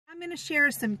going to share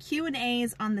some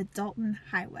Q&As on the Dalton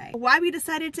Highway. Why we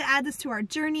decided to add this to our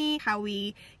journey, how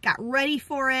we got ready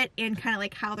for it, and kind of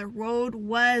like how the road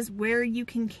was, where you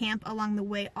can camp along the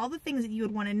way, all the things that you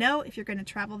would want to know if you're going to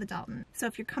travel the Dalton. So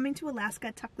if you're coming to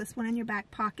Alaska, tuck this one in your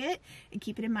back pocket and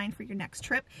keep it in mind for your next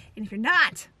trip. And if you're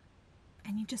not,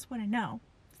 and you just want to know,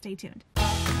 stay tuned.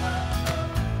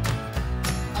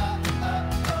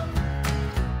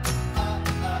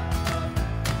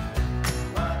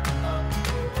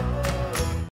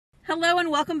 Hello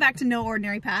and welcome back to No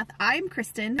Ordinary Path. I'm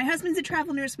Kristen. My husband's a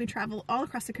travel nurse. We travel all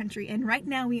across the country, and right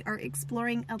now we are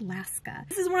exploring Alaska.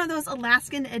 This is one of those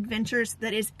Alaskan adventures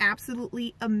that is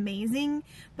absolutely amazing,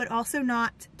 but also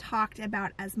not talked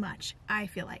about as much, I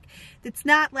feel like. It's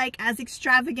not like as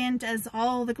extravagant as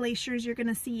all the glaciers you're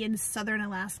gonna see in southern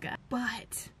Alaska,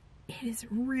 but it is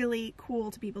really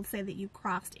cool to be able to say that you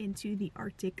crossed into the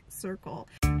Arctic Circle.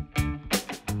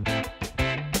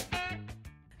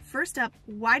 First up,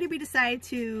 why did we decide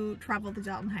to travel the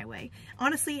Dalton Highway?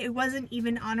 Honestly, it wasn't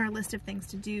even on our list of things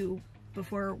to do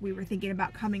before we were thinking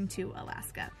about coming to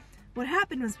Alaska. What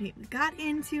happened was we got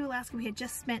into Alaska, we had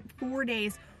just spent 4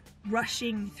 days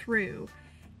rushing through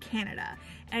Canada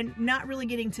and not really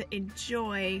getting to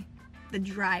enjoy the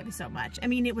drive so much. I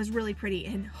mean, it was really pretty,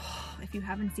 and if you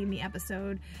haven't seen the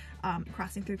episode,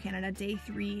 Crossing Through Canada, day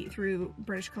 3 through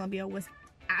British Columbia was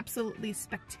absolutely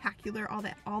spectacular.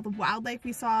 All the wildlife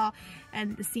we saw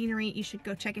and the scenery, you should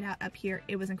go check it out up here.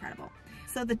 It was incredible.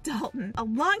 So the Dalton, a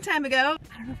long time ago,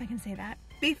 I don't know if I can say that,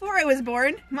 before I was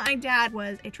born, my dad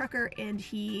was a trucker and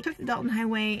he took the Dalton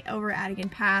Highway over Alaskan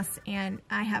Pass, and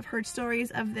I have heard stories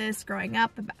of this growing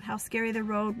up about how scary the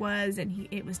road was, and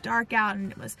it was dark out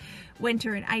and it was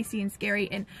winter and icy and scary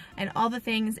and all the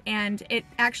things, and it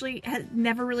actually has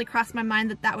never really crossed my mind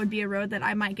that that would be a road that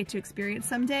I might get to experience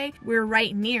someday. We're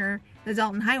right near the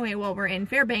Dalton Highway while we're in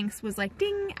Fairbanks, was like,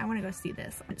 ding, I want to go see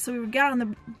this. So we would get on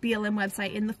the BLM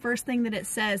website, and the first thing that it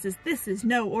says is, "This is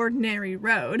no ordinary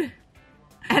road."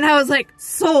 And I was like,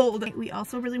 sold. We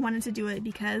also really wanted to do it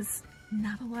because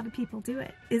not a lot of people do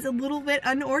it. It's a little bit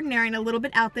unordinary and a little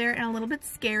bit out there and a little bit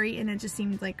scary, and it just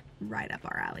seemed like right up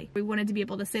our alley. We wanted to be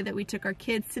able to say that we took our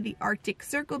kids to the Arctic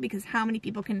Circle, because how many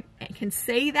people can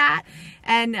say that?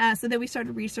 And so then we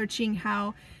started researching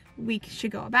how we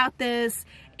should go about this,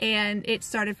 and it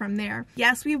started from there.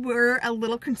 Yes, we were a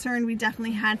little concerned. We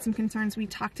definitely had some concerns. We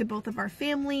talked to both of our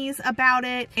families about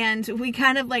it, and we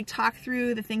kind of like talked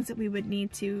through the things that we would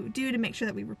need to do to make sure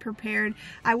that we were prepared.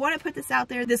 I want to put this out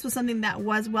there. This was something that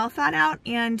was well thought out,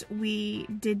 and we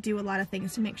did do a lot of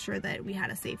things to make sure that we had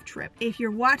a safe trip. If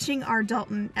you're watching our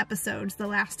Dalton episodes, the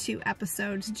last 2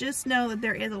 episodes, just know that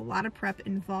there is a lot of prep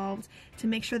involved to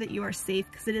make sure that you are safe,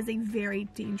 because it is a very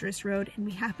dangerous road, and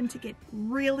we happen to get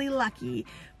really lucky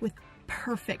with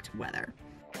perfect weather.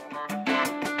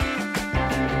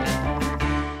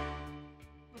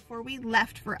 Before we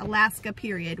left for Alaska,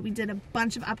 period, we did a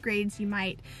bunch of upgrades. You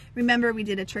might remember we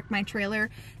did a Trick My Trailer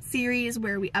series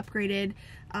where we upgraded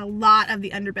a lot of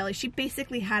the underbelly. She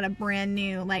basically had a brand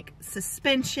new like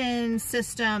suspension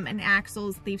system and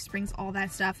axles, leaf springs, all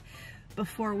that stuff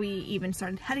before we even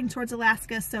started heading towards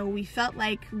Alaska, so we felt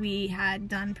like we had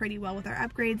done pretty well with our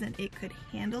upgrades and it could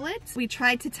handle it. We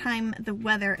tried to time the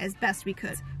weather as best we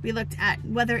could. We looked at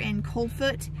weather in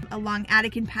Coldfoot, along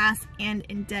Alaskan Pass, and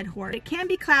in Dead Horse. It can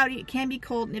be cloudy, it can be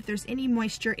cold, and if there's any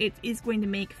moisture, it is going to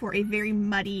make for a very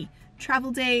muddy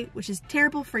travel day, which is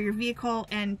terrible for your vehicle,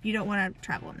 and you don't want to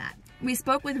travel in that. We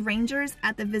spoke with rangers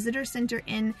at the visitor center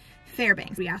in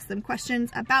Fairbanks. We asked them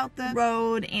questions about the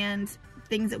road and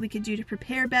things that we could do to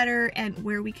prepare better, and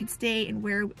where we could stay and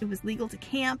where it was legal to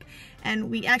camp. And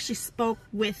we actually spoke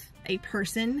with a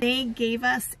person. They gave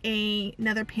us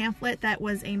another pamphlet that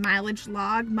was a mileage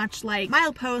log, much like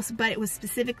milepost, but it was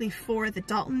specifically for the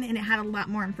Dalton, and it had a lot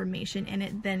more information in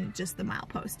it than just the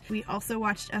milepost. We also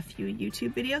watched a few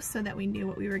YouTube videos so that we knew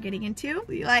what we were getting into.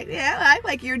 We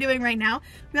like you're doing right now.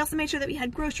 We also made sure that we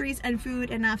had groceries and food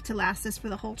enough to last us for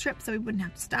the whole trip, so we wouldn't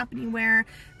have to stop anywhere.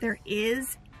 There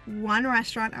is one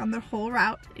restaurant on the whole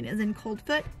route. It is in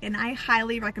Coldfoot, and I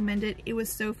highly recommend it. It was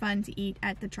so fun to eat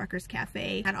at the Truckers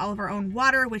Cafe. Had all of our own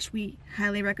water, which we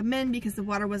highly recommend because the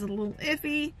water was a little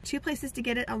iffy. 2 places to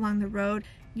get it along the road.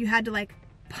 You had to like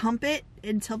pump it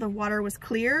until the water was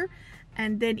clear,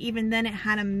 and then even then it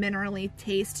had a minerally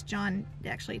taste. John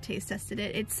actually taste tested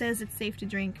it. It says it's safe to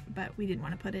drink, but we didn't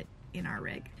want to put it in our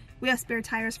rig. We have spare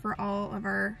tires for all of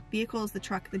our vehicles, the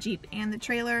truck, the Jeep, and the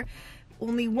trailer.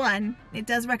 Only one. It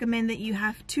does recommend that you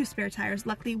have 2 spare tires.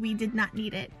 Luckily, we did not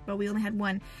need it, but we only had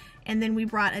 1. And then we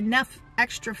brought enough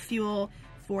extra fuel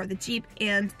for the Jeep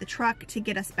and the truck to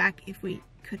get us back if we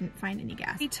couldn't find any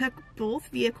gas. We took both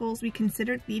vehicles. We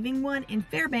considered leaving one in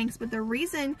Fairbanks, but the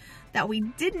reason that we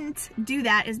didn't do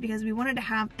that is because we wanted to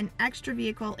have an extra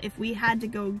vehicle if we had to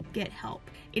go get help.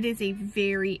 It is a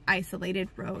very isolated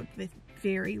road with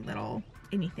very little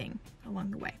anything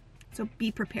along the way. So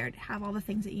be prepared. Have all the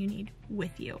things that you need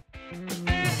with you.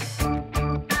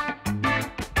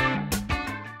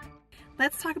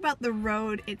 Let's talk about the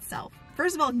road itself.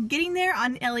 First of all, getting there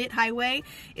on Elliott Highway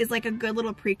is like a good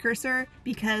little precursor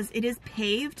because it is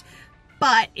paved,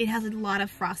 but it has a lot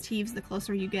of frost heaves the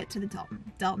closer you get to the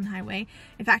Dalton Highway.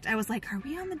 In fact, I was like, are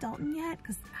we on the Dalton yet?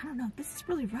 Because I don't know, this is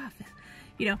really rough.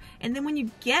 You know, and then when you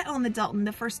get on the Dalton,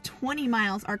 the first 20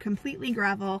 miles are completely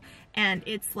gravel and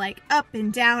it's like up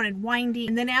and down and windy.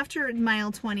 And then after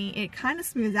mile 20, it kind of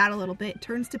smooths out a little bit,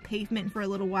 turns to pavement for a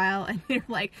little while, and you're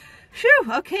like, phew,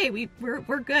 okay,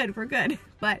 we're good.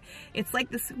 But it's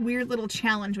like this weird little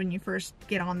challenge when you first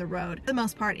get on the road. For the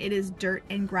most part, it is dirt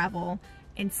and gravel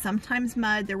and sometimes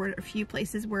mud. There were a few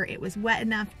places where it was wet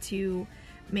enough to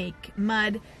make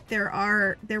mud. There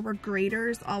were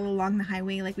graders all along the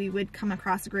highway. Like we would come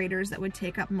across graders that would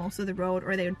take up most of the road,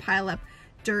 or they would pile up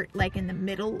dirt like in the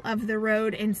middle of the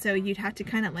road, and so you'd have to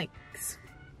kind of like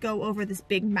go over this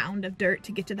big mound of dirt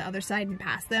to get to the other side and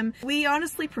pass them. We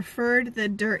honestly preferred the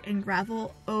dirt and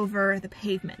gravel over the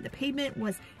pavement. The pavement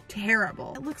was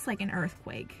terrible. It looks like an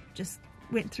earthquake just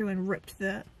went through and ripped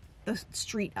the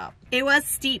street up. It was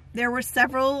steep. There were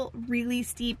several really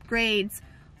steep grades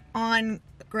on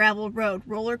gravel road.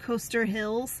 Roller Coaster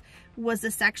Hills was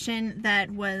a section that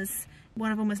was,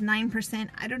 one of them was 9%.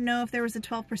 I don't know if there was a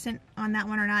 12% on that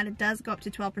one or not. It does go up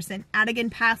to 12%. Adigan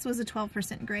Pass was a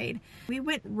 12% grade. We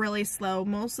went really slow.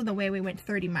 Most of the way we went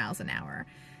 30 miles an hour.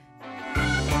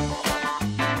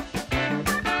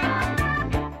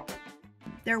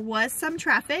 There was some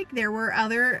traffic. There were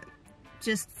other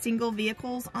just single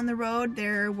vehicles on the road.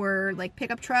 There were like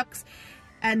pickup trucks,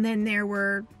 and then there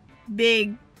were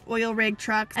big oil rig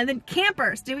trucks, and then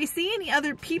campers. Did we see any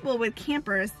other people with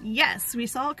campers? Yes, we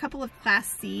saw a couple of Class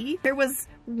C. There was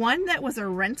one that was a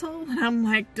rental, and I'm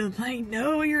like, do they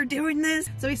know you're doing this?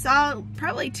 So we saw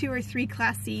probably 2 or 3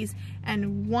 Class C's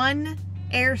and one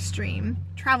Airstream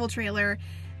travel trailer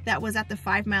that was at the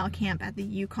 5-mile camp at the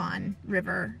Yukon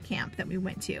River camp that we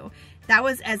went to. That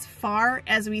was as far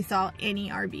as we saw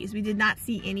any RVs. We did not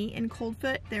see any in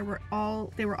Coldfoot. They were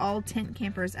all tent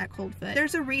campers at Coldfoot.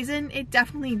 There's a reason. It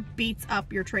definitely beats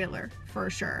up your trailer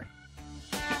for sure.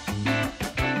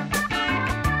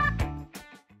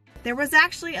 There was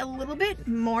actually a little bit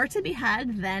more to be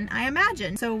had than I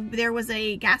imagined. So there was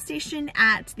a gas station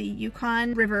at the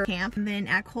Yukon River camp, and then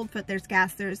at Coldfoot there's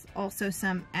gas. There's also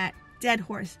some at Dead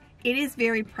Horse. It is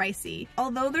very pricey.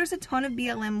 Although there's a ton of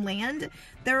BLM land,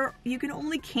 you can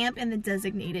only camp in the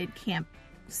designated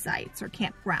campsites or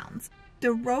campgrounds.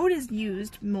 The road is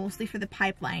used mostly for the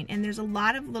pipeline, and there's a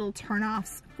lot of little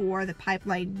turnoffs for the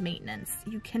pipeline maintenance.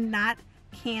 You cannot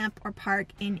camp or park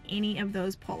in any of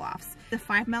those pull-offs. The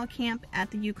 5-mile camp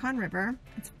at the Yukon River,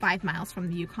 it's 5 miles from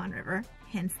the Yukon River,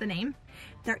 hence the name.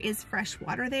 There is fresh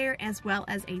water there, as well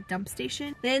as a dump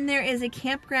station. Then there is a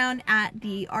campground at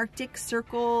the Arctic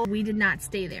Circle. We did not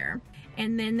stay there.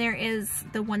 And then there is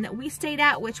the one that we stayed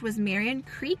at, which was Marion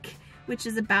Creek, which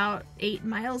is about 8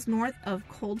 miles north of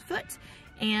Coldfoot.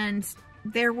 And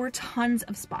there were tons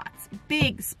of spots,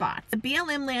 big spots. The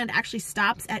BLM land actually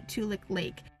stops at Toolik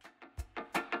Lake.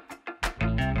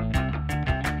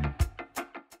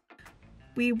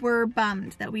 We were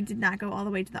bummed that we did not go all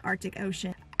the way to the Arctic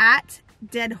Ocean. At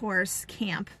Dead Horse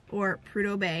Camp or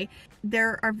Prudhoe Bay,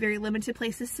 there are very limited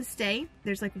places to stay.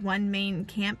 There's like one main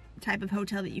camp type of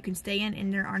hotel that you can stay in,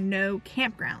 and there are no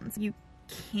campgrounds. You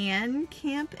can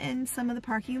camp in some of the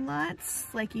parking lots,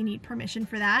 like you need permission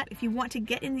for that. If you want to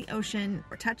get in the ocean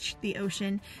or touch the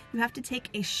ocean, you have to take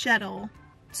a shuttle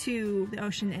to the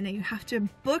ocean, and you have to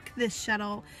book this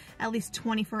shuttle at least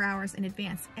 24 hours in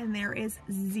advance, and there is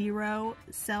 0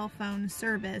 cell phone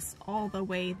service all the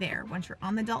way there. Once you're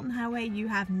on the Dalton Highway, you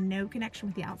have no connection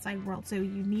with the outside world, so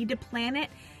you need to plan it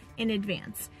in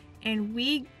advance. And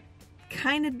we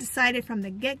kind of decided from the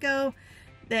get-go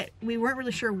that we weren't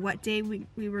really sure what day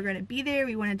we were going to be there.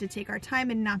 We wanted to take our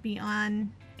time and not be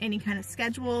on any kind of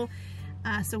schedule.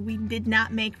 So we did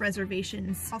not make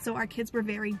reservations. Also, our kids were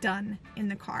very done in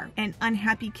the car, and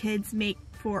unhappy kids make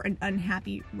for an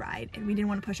unhappy ride, and we didn't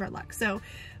want to push our luck. So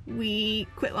we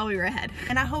quit while we were ahead.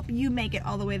 And I hope you make it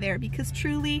all the way there, because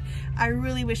truly, I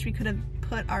really wish we could have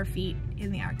put our feet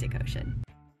in the Arctic Ocean.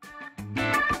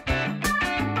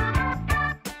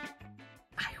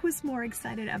 I was more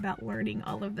excited about learning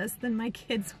all of this than my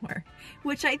kids were,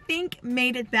 which I think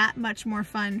made it that much more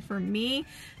fun for me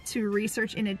to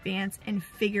research in advance and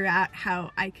figure out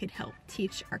how I could help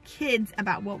teach our kids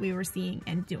about what we were seeing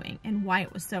and doing and why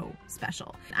it was so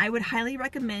special. I would highly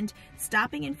recommend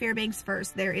stopping in Fairbanks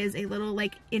first. There is a little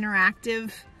like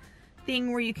interactive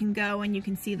thing where you can go and you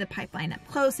can see the pipeline up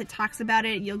close. It talks about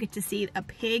it. You'll get to see a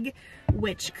pig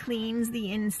which cleans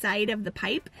the inside of the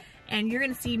pipe, and you're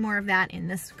going to see more of that in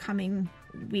this coming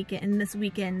weekend, in this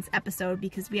weekend's episode,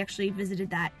 because we actually visited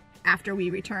that after we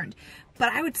returned.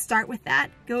 But I would start with that.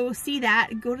 Go see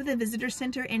that. Go to the visitor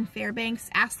center in Fairbanks.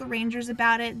 Ask the rangers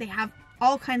about it. They have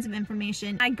all kinds of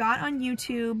information. I got on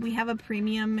YouTube. We have a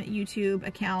premium YouTube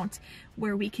account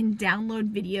where we can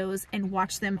download videos and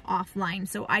watch them offline.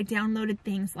 So I downloaded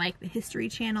things like the History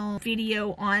Channel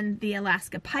video on the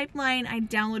Alaska pipeline. I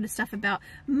downloaded stuff about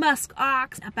musk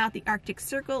ox, about the Arctic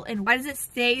Circle, and why does it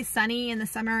stay sunny in the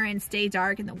summer and stay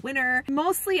dark in the winter.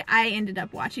 Mostly I ended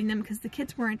up watching them because the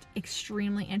kids weren't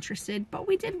extremely interested, but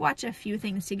we did watch a few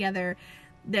things together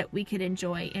that we could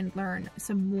enjoy and learn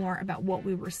some more about what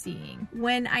we were seeing.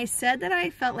 When I said that I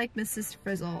felt like Mrs.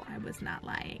 Frizzle, I was not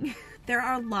lying. There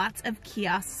are lots of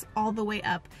kiosks all the way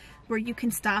up where you can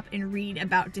stop and read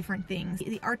about different things.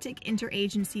 The Arctic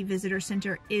Interagency Visitor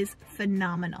Center is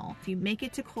phenomenal. If you make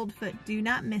it to Coldfoot, do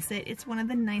not miss it. It's one of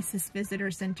the nicest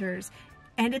visitor centers,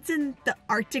 and it's in the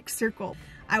Arctic Circle.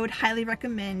 I would highly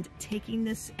recommend taking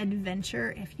this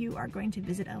adventure if you are going to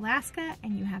visit Alaska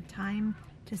and you have time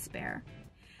to spare.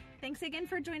 Thanks again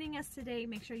for joining us today.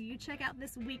 Make sure you check out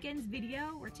this weekend's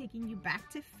video. We're taking you back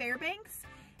to Fairbanks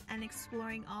and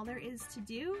exploring all there is to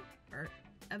do, or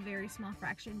a very small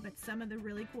fraction, but some of the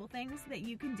really cool things that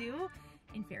you can do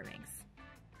in Fairbanks.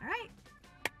 All right,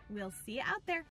 we'll see you out there.